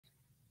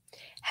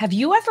Have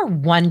you ever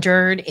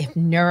wondered if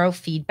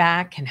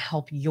neurofeedback can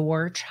help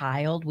your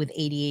child with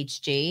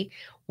ADHD?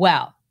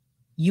 Well,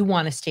 you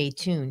want to stay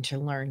tuned to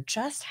learn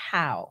just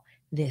how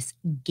this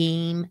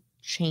game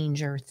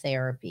changer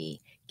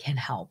therapy can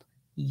help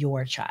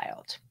your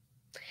child.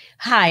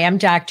 Hi, I'm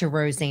Dr.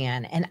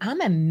 Roseann, and I'm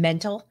a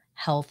mental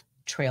health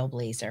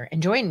trailblazer.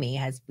 And join me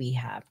as we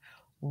have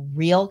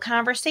real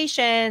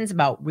conversations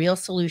about real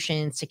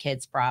solutions to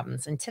kids'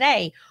 problems. And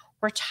today,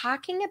 we're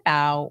talking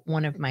about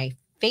one of my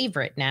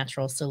favorite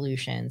natural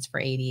solutions for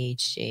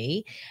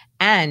ADHD.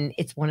 And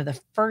it's one of the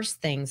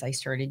first things I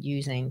started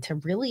using to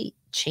really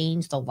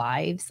change the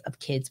lives of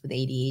kids with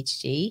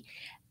ADHD.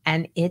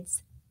 And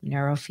it's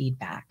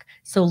neurofeedback.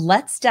 So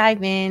let's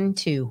dive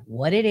into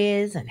what it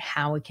is and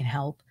how it can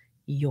help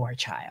your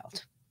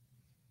child.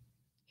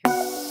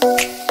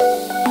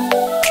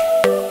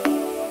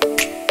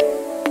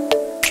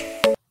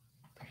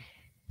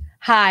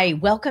 Hi,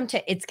 welcome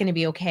to It's Going to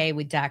Be Okay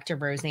with Dr.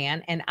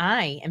 Roseann, and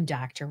I am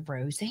Dr.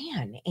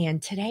 Roseann.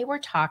 And today we're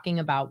talking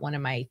about one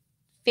of my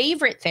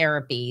favorite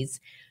therapies,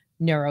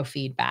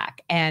 neurofeedback.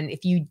 And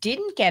if you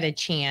didn't get a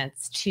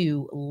chance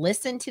to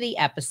listen to the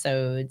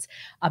episodes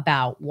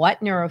about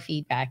what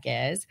neurofeedback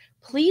is,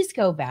 please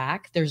go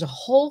back. There's a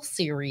whole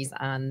series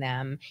on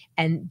them,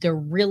 and they're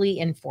really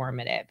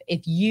informative.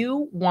 If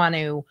you want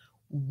to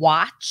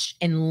watch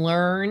and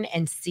learn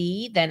and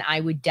see, then I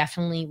would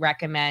definitely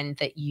recommend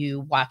that you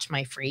watch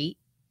my free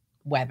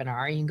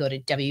webinar. You can go to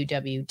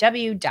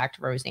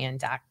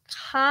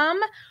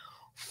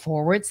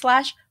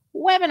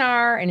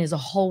www.roseann.com/webinar, and is a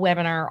whole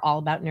webinar all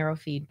about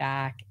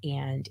neurofeedback,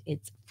 and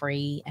it's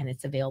free and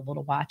it's available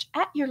to watch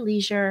at your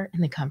leisure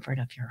in the comfort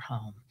of your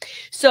home.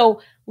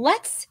 So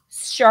let's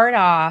start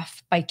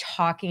off by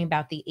talking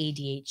about the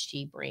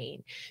ADHD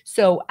brain.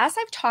 So as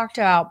I've talked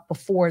about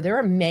before, there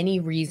are many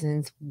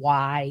reasons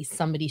why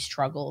somebody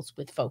struggles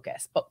with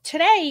focus. But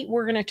today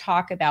we're going to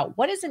talk about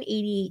what does an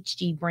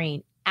ADHD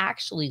brain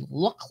actually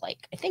look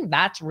like. I think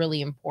that's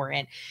really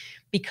important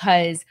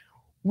because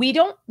we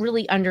don't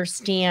really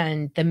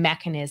understand the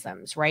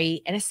mechanisms,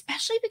 right? And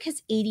especially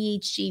because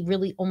ADHD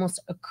really almost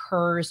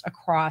occurs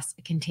across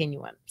a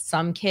continuum.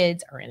 Some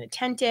kids are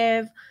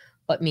inattentive,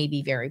 but may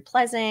be very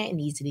pleasant and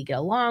easy to get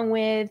along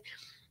with.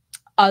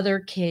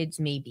 Other kids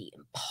may be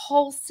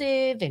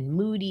impulsive and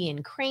moody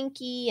and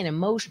cranky and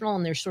emotional,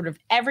 and they're sort of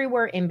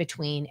everywhere in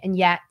between. And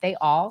yet they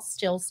all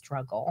still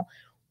struggle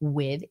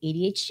with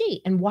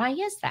ADHD. And why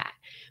is that?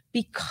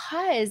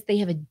 Because they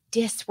have a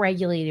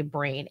dysregulated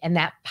brain, and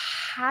that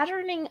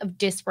patterning of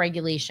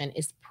dysregulation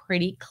is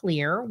pretty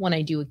clear when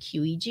I do a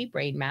QEEG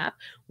brain map,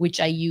 which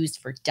I use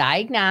for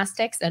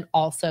diagnostics, and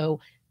also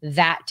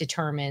that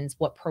determines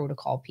what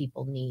protocol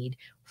people need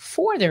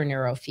for their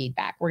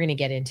neurofeedback. We're going to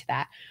get into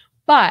that.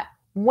 But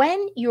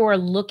when you're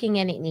looking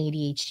at an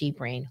ADHD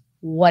brain,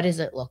 what does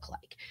it look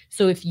like?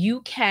 So if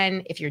you're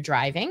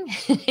driving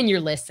and you're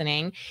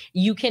listening,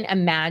 you can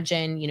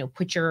imagine,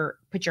 put your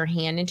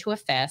hand into a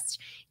fist,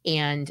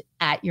 and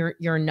at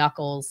your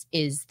knuckles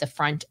is the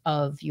front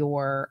of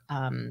your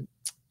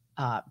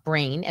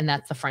brain, and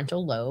that's the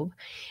frontal lobe.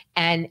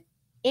 And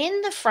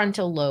in the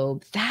frontal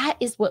lobe, that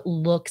is what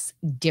looks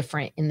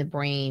different in the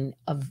brain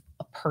of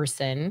a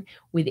person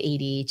with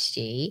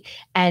ADHD.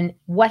 And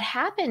what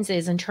happens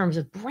is, in terms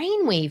of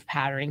brainwave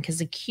patterning, because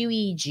the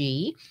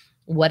QEEG,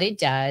 what it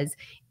does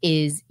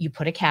is you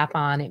put a cap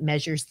on, it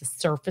measures the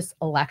surface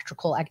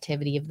electrical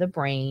activity of the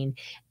brain,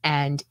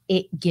 and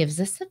it gives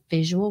us a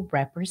visual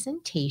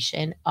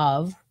representation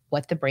of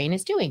what the brain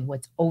is doing,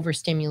 what's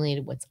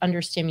overstimulated, what's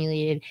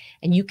understimulated,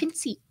 and you can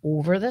see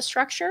over the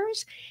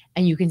structures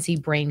and you can see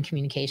brain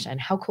communication.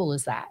 How cool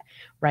is that,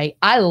 right?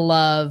 I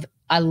love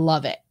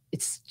it.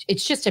 It's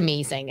just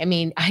amazing. I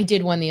mean, I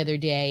did one the other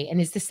day, and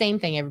it's the same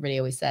thing everybody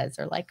always says.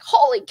 They're like,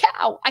 holy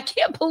cow, I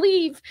can't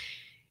believe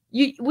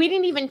I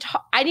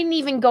didn't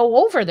even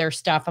go over their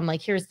stuff. I'm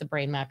like, here's the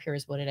brain map,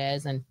 here's what it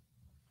is. And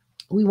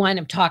we wind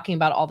up talking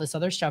about all this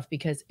other stuff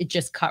because it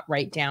just cut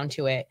right down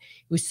to it.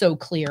 It was so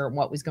clear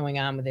what was going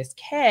on with this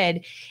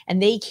kid. And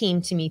they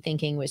came to me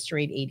thinking it was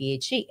straight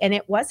ADHD, and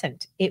it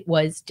wasn't. It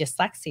was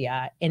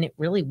dyslexia, and it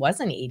really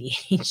wasn't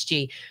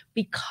ADHD,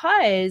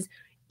 because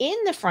in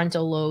the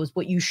frontal lobes,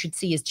 what you should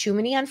see is too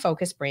many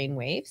unfocused brain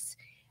waves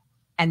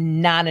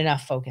and not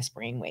enough focused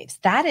brain waves.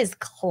 That is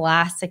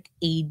classic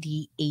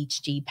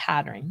ADHD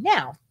pattern.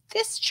 Now,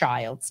 this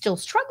child still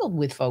struggled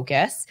with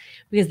focus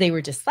because they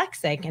were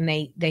dyslexic, and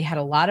they had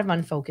a lot of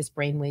unfocused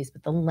brain waves,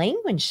 but the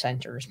language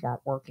centers weren't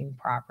working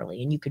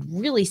properly. And you could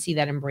really see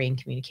that in brain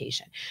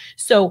communication.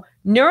 So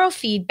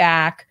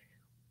neurofeedback,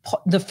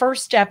 the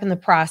first step in the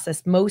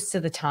process most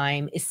of the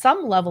time is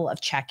some level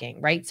of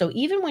checking, right? So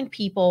even when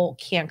people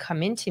can't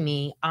come into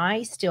me,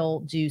 I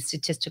still do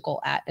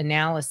statistical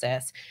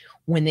analysis.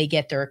 When they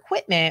get their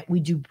equipment,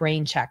 we do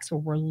brain checks where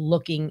we're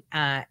looking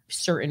at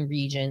certain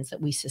regions that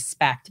we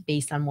suspect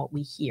based on what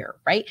we hear,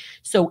 right?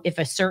 So if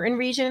a certain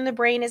region in the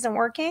brain isn't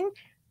working,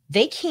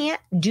 they can't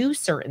do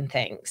certain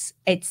things.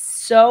 It's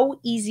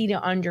so easy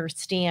to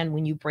understand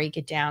when you break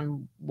it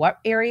down, what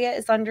area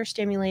is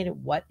understimulated,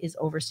 what is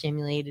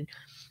overstimulated.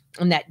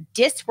 And that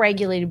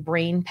dysregulated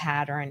brain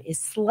pattern is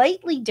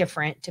slightly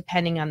different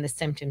depending on the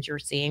symptoms you're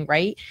seeing,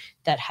 right?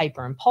 That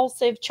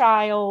hyperimpulsive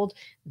child,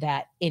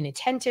 that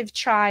inattentive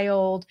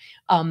child,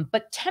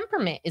 but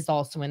temperament is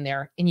also in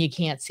there, and you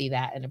can't see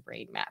that in a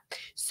brain map.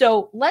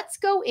 So let's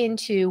go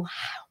into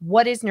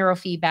what is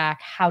neurofeedback?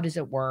 How does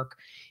it work?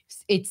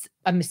 It's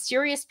a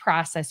mysterious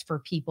process for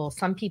people.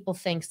 Some people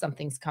think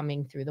something's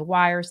coming through the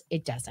wires.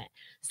 It doesn't.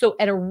 So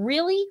at a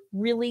really,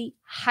 really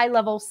high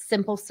level,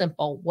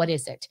 simple, what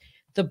is it?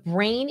 The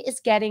brain is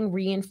getting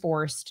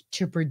reinforced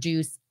to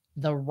produce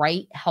the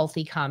right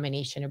healthy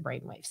combination of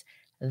brainwaves.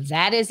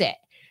 That is it.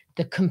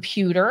 The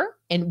computer,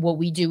 and what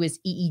we do is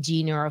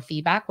EEG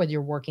neurofeedback, whether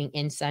you're working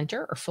in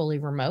center or fully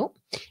remote.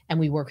 And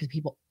we work with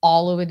people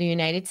all over the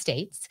United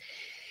States.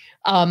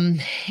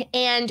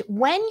 And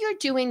when you're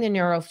doing the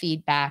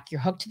neurofeedback,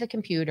 you're hooked to the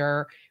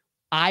computer.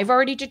 I've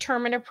already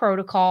determined a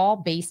protocol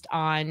based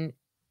on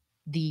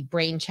the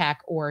brain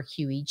check or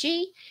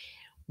QEG.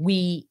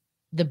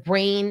 The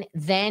brain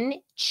then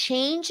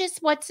changes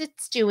what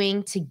it's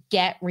doing to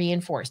get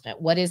reinforcement.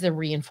 What is a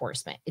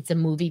reinforcement? It's a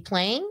movie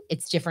playing.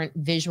 It's different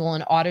visual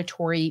and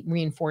auditory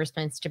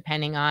reinforcements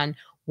depending on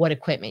what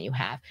equipment you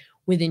have.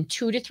 Within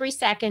 2 to 3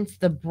 seconds,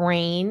 the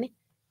brain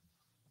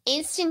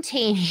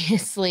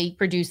instantaneously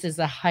produces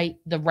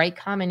the right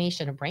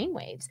combination of brain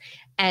waves,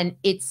 and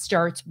it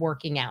starts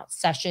working out.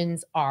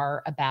 Sessions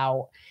are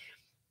about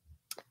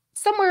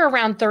somewhere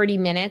around 30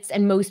 minutes.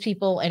 And most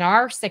people in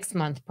our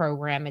 6-month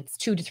program, it's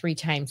 2 to 3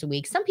 times a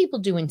week. Some people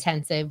do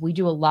intensive. We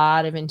do a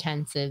lot of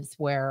intensives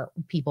where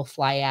people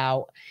fly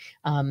out.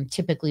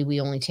 Typically, we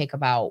only take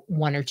about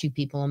 1 or 2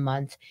 people a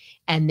month,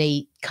 and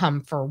they come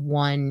for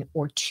 1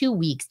 or 2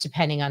 weeks,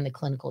 depending on the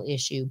clinical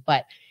issue.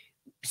 But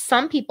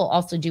some people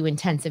also do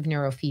intensive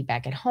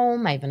neurofeedback at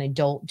home. I have an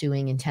adult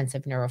doing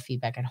intensive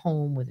neurofeedback at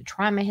home with a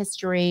trauma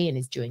history and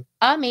is doing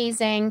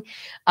amazing.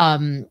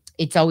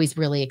 It's always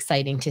really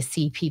exciting to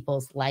see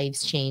people's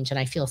lives change. And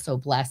I feel so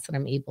blessed that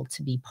I'm able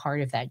to be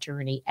part of that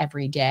journey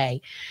every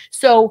day.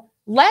 So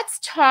let's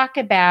talk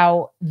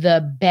about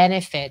the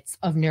benefits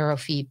of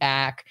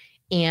neurofeedback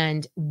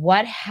and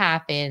what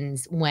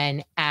happens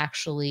when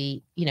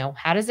actually,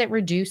 how does it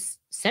reduce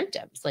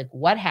symptoms? Like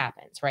what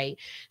happens, right?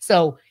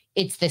 So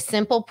it's the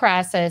simple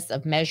process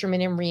of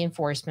measurement and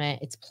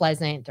reinforcement. It's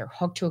pleasant. They're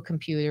hooked to a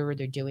computer.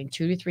 They're doing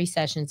 2 to 3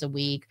 sessions a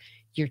week.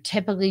 You're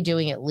typically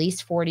doing at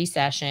least 40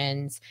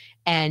 sessions,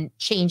 and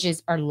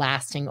changes are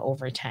lasting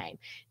over time.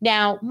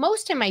 Now,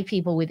 most of my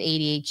people with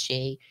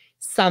ADHD,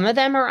 some of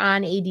them are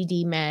on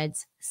ADD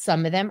meds,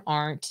 some of them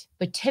aren't,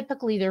 but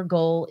typically their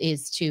goal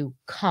is to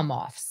come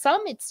off.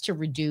 Some it's to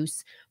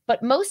reduce,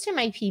 but most of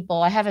my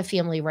people, I have a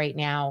family right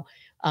now,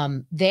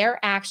 they're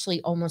actually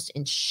almost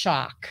in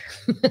shock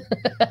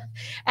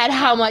at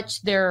how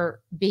much their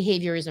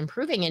behavior is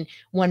improving. And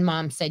one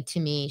mom said to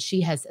me,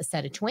 she has a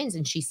set of twins,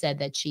 and she said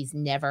that she's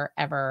never,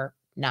 ever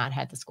not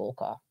had the school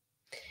call.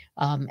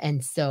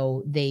 And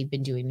so they've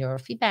been doing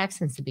neurofeedback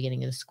since the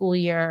beginning of the school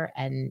year,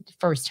 and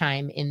first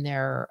time in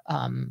their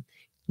 9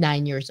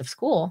 years of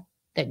school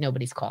that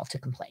nobody's called to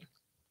complain.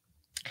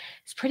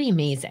 It's pretty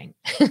amazing.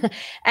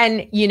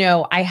 And,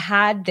 I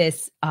had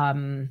this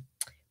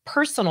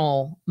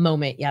personal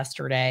moment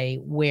yesterday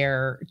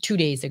 2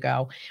 days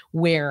ago,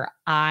 where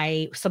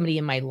somebody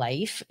in my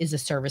life is a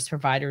service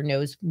provider,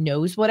 knows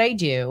what I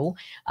do.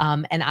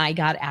 And I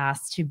got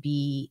asked to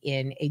be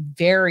in a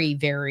very,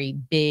 very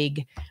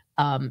big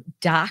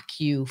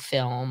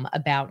docu-film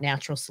about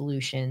natural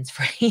solutions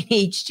for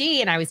ADHD.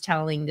 And I was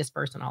telling this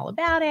person all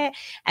about it.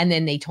 And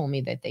then they told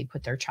me that they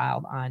put their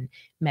child on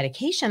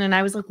medication. And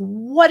I was like,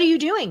 what are you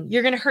doing?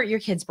 You're going to hurt your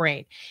kid's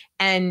brain.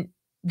 And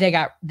they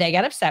got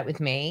upset with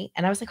me.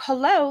 And I was like,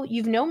 hello,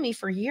 you've known me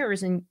for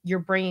years and you're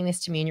bringing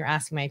this to me and you're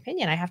asking my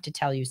opinion. I have to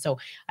tell you. So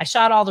I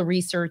shot all the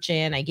research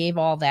in, I gave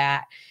all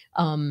that.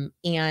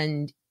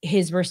 And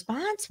his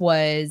response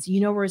was,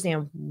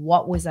 Roseann,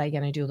 what was I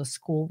going to do? The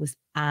school was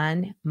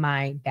on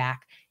my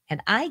back.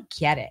 And I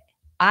get it.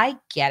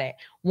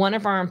 One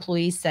of our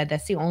employees said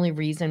that's the only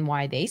reason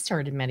why they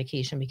started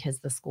medication, because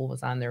the school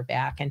was on their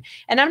back. And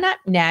I'm not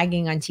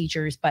nagging on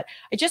teachers, but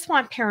I just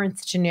want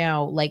parents to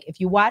know, like,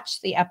 if you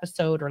watch the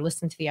episode or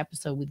listen to the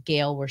episode with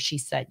Gail, where she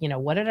said,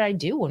 what did I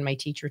do when my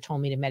teacher told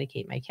me to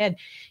medicate my kid?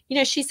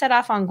 She set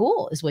off on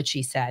Google is what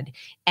she said.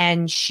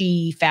 And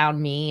she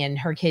found me, and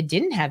her kid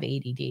didn't have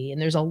ADD.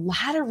 And there's a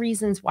lot of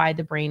reasons why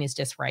the brain is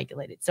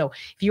dysregulated. So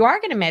if you are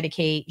going to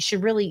medicate, you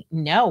should really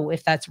know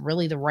if that's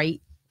really the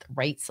right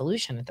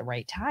solution at the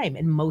right time.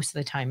 And most of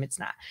the time it's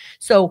not.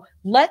 So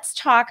let's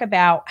talk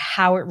about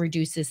how it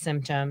reduces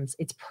symptoms.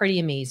 It's pretty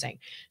amazing.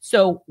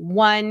 So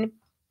one,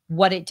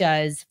 what it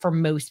does for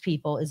most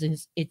people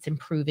is it's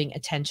improving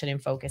attention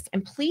and focus.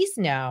 And please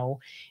know,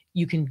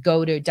 you can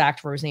go to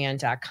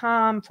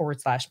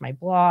drroseann.com/my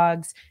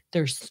blogs.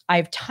 I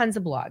have tons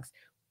of blogs.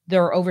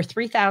 There are over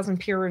 3,000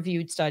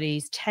 peer-reviewed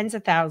studies, tens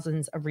of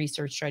thousands of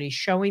research studies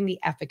showing the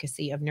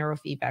efficacy of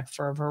neurofeedback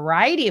for a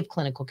variety of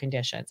clinical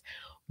conditions.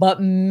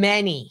 But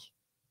many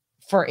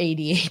for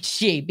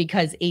ADHD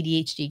because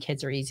ADHD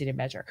kids are easy to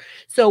measure.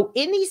 So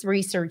in these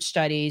research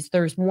studies,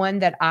 there's one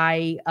that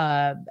I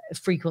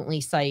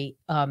frequently cite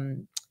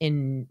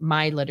in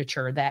my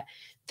literature that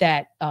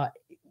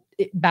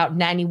about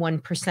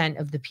 91%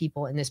 of the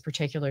people in this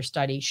particular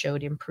study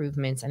showed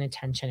improvements in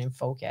attention and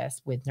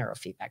focus with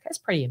neurofeedback. That's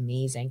pretty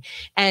amazing.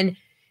 And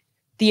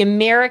the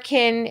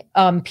American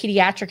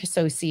Pediatric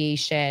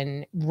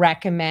Association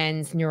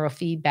recommends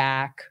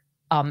neurofeedback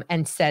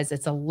and says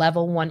it's a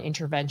level 1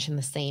 intervention,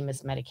 the same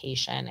as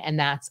medication. And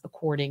that's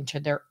according to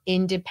their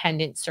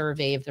independent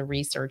survey of the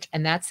research.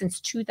 And that's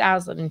since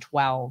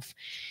 2012.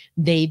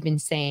 They've been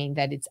saying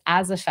that it's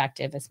as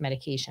effective as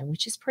medication,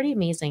 which is pretty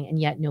amazing. And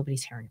yet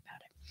nobody's hearing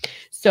about it.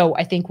 So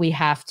I think we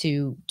have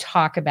to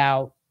talk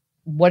about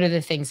what are the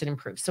things that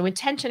improve. So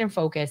attention and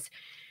focus,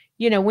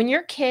 when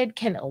your kid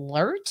can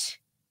alert,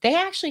 they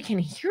actually can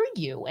hear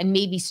you and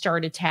maybe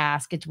start a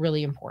task. It's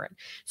really important.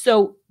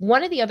 So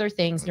one of the other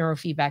things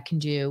neurofeedback can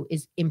do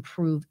is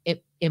improve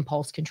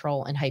impulse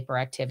control and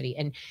hyperactivity.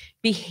 And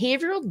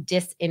behavioral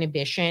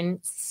disinhibition,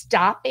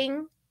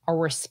 stopping a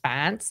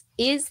response,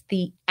 is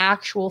the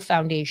actual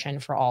foundation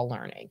for all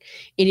learning.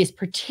 It is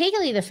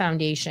particularly the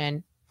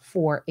foundation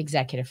for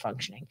executive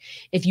functioning.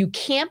 If you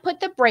can't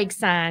put the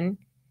brakes on,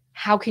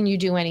 how can you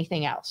do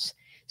anything else?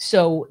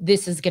 So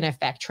this is going to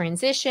affect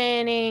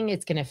transitioning.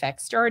 It's going to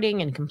affect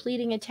starting and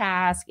completing a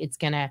task. It's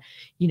going to,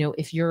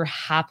 if you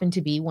happen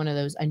to be one of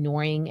those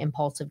annoying,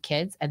 impulsive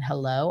kids, and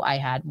hello, I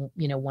had,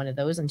 one of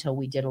those until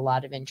we did a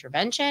lot of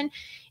intervention.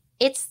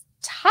 It's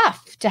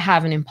tough to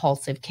have an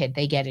impulsive kid.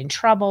 They get in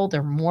trouble.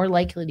 They're more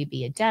likely to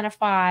be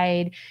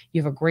identified.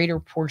 You have a greater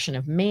portion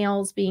of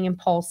males being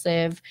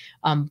impulsive.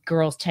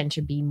 Girls tend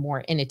to be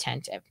more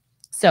inattentive.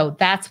 So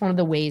that's one of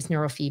the ways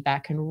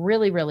neurofeedback can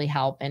really, really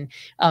help. And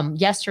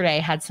yesterday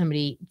I had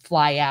somebody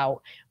fly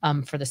out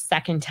for the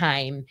second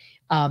time,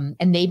 and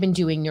they've been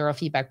doing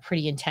neurofeedback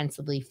pretty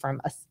intensively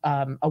from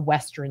a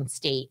Western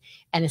state.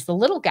 And it's a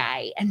little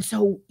guy. And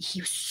so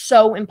he was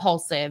so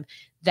impulsive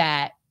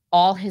that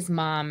all his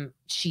mom,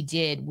 she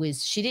did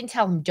was she didn't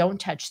tell him don't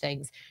touch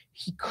things.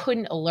 He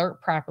couldn't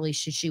alert properly.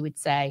 So she would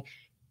say,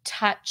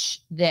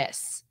 touch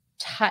this,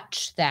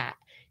 touch that.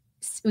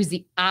 It was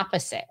the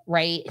opposite,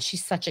 right?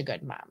 She's such a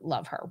good mom.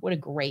 Love her. What a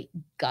great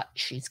gut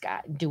she's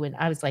got doing.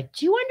 I was like,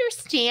 do you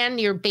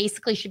understand? You're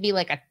basically should be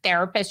like a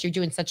therapist. You're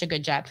doing such a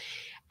good job.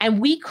 And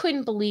we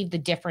couldn't believe the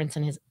difference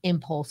in his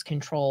impulse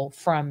control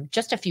from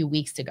just a few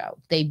weeks ago.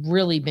 They've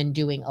really been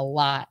doing a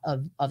lot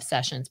of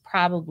sessions,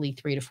 probably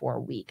 3 to 4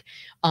 a week.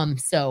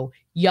 So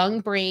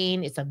young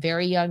brain, it's a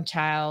very young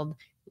child,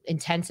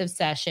 intensive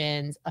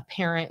sessions, a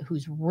parent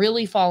who's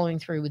really following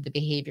through with the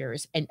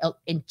behaviors and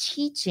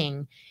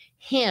teaching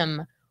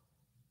him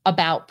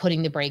about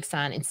putting the brakes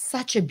on in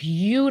such a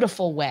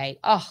beautiful way.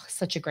 Oh,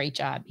 such a great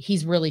job.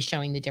 He's really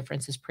showing the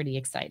difference. Is pretty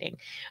exciting.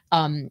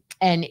 And,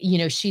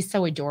 she's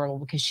so adorable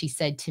because she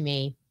said to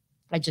me,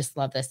 I just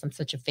love this. I'm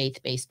such a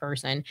faith-based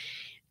person.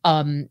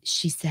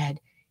 She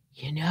said,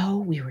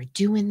 we were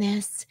doing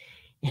this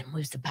and it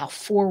was about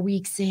 4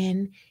 weeks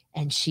in.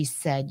 And she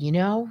said,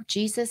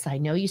 Jesus, I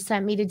know you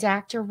sent me to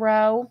Dr.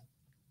 Rowe.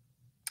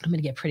 I'm going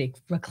to get pretty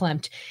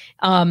verklempt.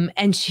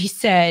 And she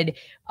said,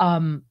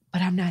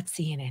 but I'm not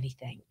seeing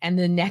anything. And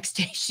the next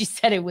day she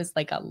said it was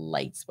like a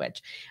light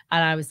switch.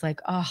 And I was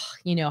like, oh,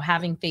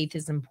 having faith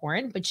is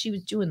important, but she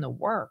was doing the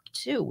work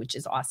too, which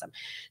is awesome.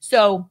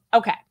 So,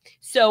 okay.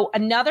 So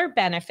another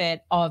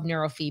benefit of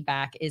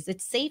neurofeedback is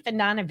it's safe and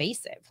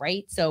non-invasive,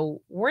 right?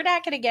 So we're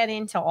not going to get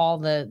into all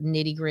the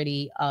nitty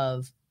gritty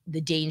of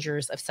the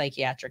dangers of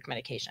psychiatric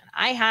medication.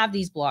 I have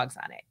these blogs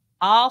on it.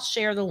 I'll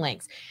share the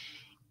links.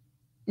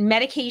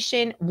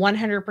 Medication,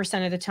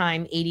 100% of the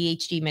time,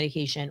 ADHD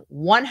medication,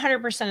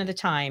 100% of the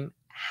time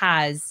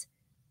has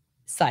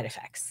side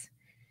effects.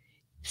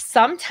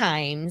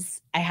 Sometimes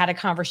I had a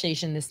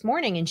conversation this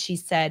morning and she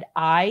said,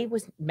 I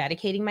was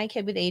medicating my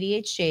kid with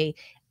ADHD.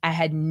 I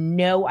had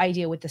no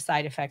idea what the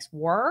side effects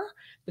were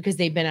because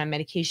they've been on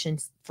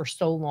medications for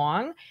so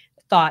long,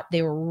 thought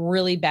they were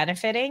really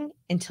benefiting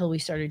until we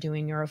started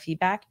doing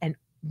neurofeedback and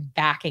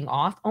backing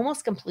off,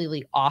 almost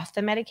completely off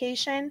the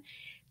medication,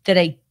 that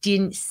I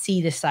didn't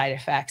see the side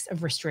effects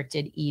of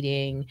restricted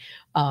eating,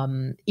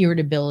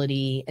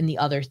 irritability, and the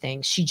other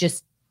things. She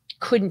just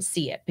couldn't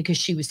see it because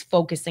she was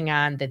focusing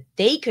on that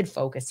they could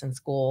focus in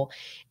school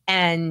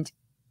and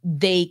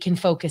they can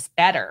focus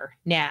better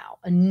now.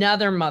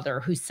 Another mother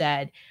who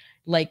said,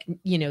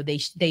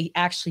 they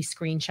actually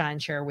screenshot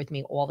and share with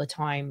me all the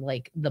time,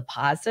 like the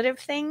positive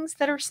things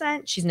that are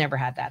sent. She's never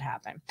had that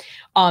happen.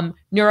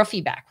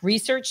 Neurofeedback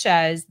research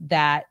says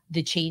that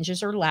the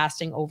changes are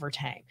lasting over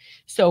time.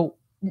 So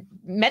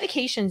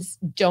medications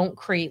don't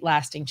create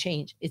lasting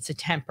change. It's a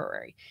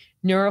temporary.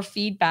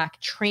 Neurofeedback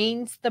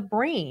trains the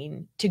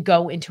brain to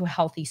go into a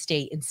healthy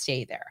state and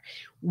stay there.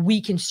 We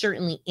can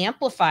certainly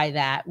amplify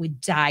that with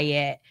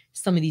diet,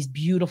 some of these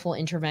beautiful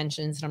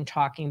interventions that I'm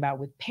talking about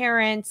with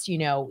parents,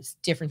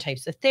 different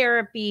types of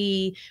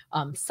therapy,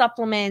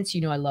 supplements,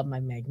 I love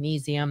my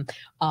magnesium,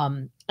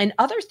 and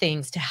other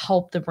things to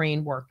help the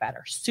brain work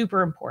better.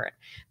 Super important.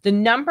 The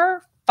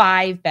number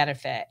 5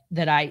 benefit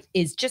that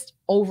is just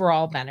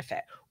overall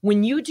benefit.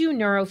 When you do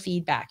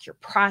neurofeedback, your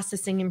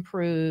processing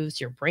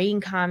improves, your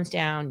brain calms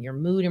down, your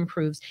mood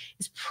improves.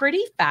 It's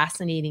pretty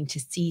fascinating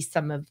to see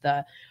some of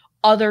the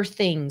other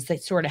things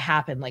that sort of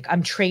happen. Like,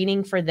 I'm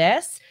training for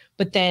this,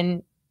 but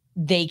then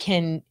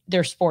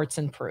their sports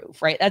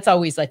improve, right? That's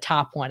always a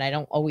top one. I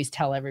don't always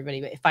tell everybody,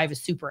 but if I have a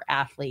super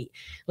athlete,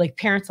 like,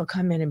 parents will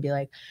come in and be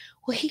like,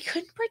 well, he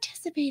couldn't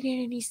participate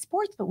in any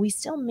sports, but we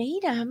still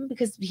made him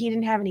because he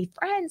didn't have any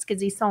friends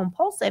because he's so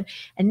impulsive.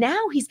 And now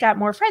he's got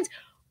more friends.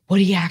 What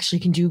he actually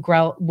can do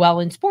well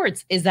in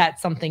sports. Is that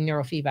something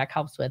neurofeedback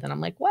helps with? And I'm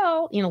like,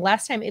 well,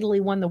 last time Italy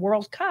won the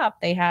World Cup,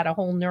 they had a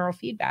whole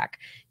neurofeedback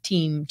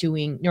team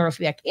doing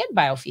neurofeedback and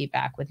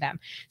biofeedback with them.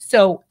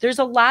 So there's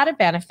a lot of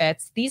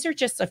benefits. These are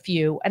just a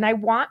few. And I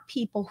want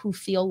people who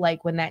feel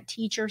like when that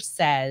teacher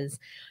says,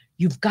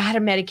 you've got to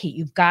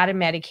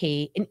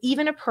medicate. And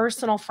even a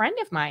personal friend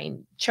of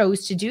mine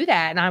chose to do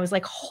that. And I was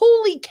like,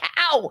 holy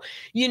cow,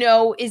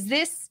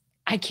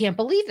 I can't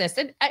believe this.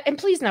 And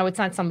please know, it's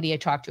not somebody I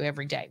talk to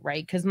every day,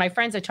 right? Because my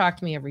friends that talk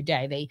to me every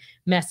day, they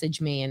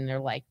message me and they're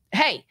like,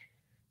 hey,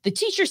 the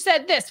teacher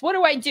said this, what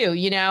do I do?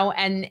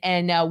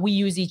 And we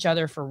use each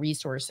other for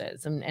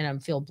resources. And I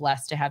feel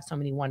blessed to have so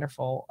many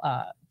wonderful,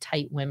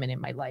 tight women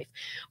in my life.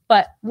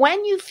 But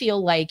when you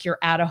feel like you're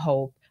out of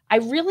hope, I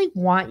really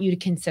want you to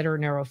consider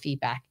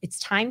neurofeedback. It's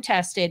time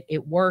tested.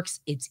 It works.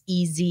 It's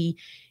easy.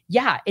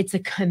 Yeah, it's a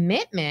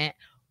commitment,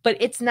 but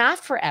it's not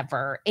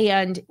forever.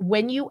 And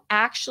when you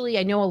I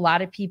know a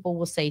lot of people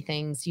will say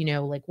things,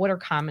 like, what are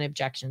common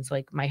objections?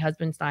 Like, my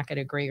husband's not going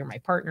to agree or my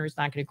partner's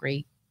not going to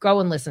agree.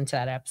 Go and listen to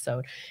that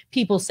episode.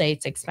 People say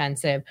it's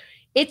expensive.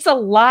 It's a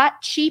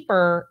lot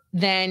cheaper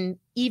than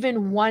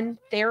even one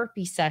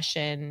therapy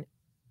session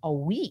a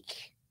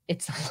week.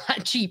 It's a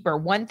lot cheaper.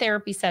 One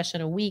therapy session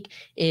a week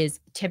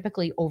is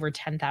typically over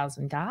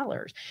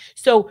 $10,000.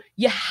 So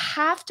you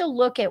have to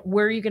look at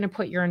where you're going to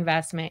put your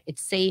investment.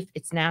 It's safe.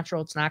 It's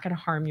natural. It's not going to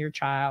harm your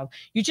child.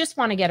 You just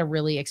want to get a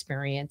really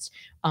experienced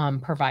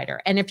provider.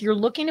 And if you're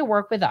looking to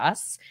work with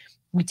us,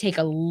 we take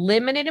a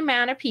limited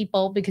amount of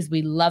people because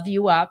we love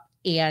you up.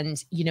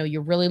 And,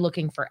 you're really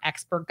looking for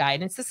expert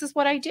guidance. This is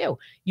what I do.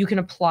 You can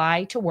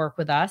apply to work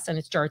with us, and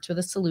it starts with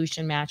a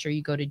solution match, or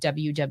you go to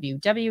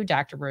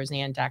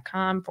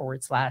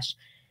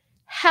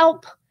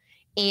www.drroseann.com/help.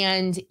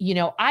 And,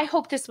 I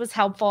hope this was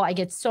helpful. I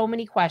get so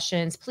many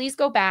questions. Please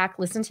go back,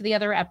 listen to the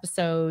other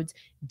episodes,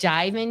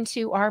 dive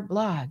into our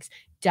blogs,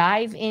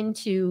 dive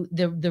into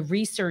the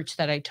research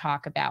that I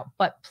talk about.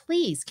 But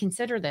please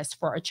consider this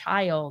for a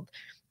child,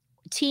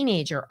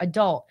 teenager,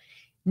 adult.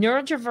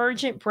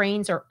 Neurodivergent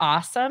brains are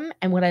awesome.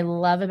 And what I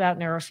love about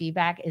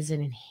neurofeedback is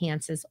it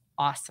enhances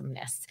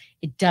awesomeness.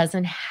 It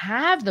doesn't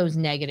have those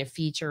negative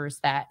features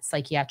that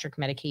psychiatric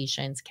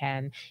medications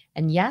can.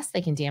 And yes,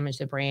 they can damage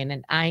the brain.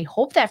 And I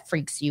hope that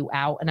freaks you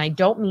out. And I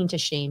don't mean to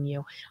shame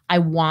you. I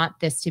want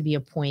this to be a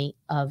point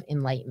of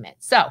enlightenment.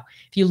 So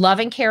if you love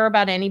and care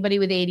about anybody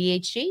with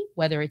ADHD,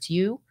 whether it's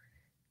you,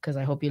 because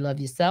I hope you love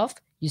yourself,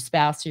 your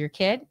spouse, or your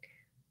kid,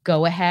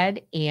 go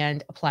ahead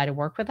and apply to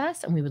work with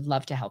us. And we would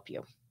love to help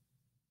you.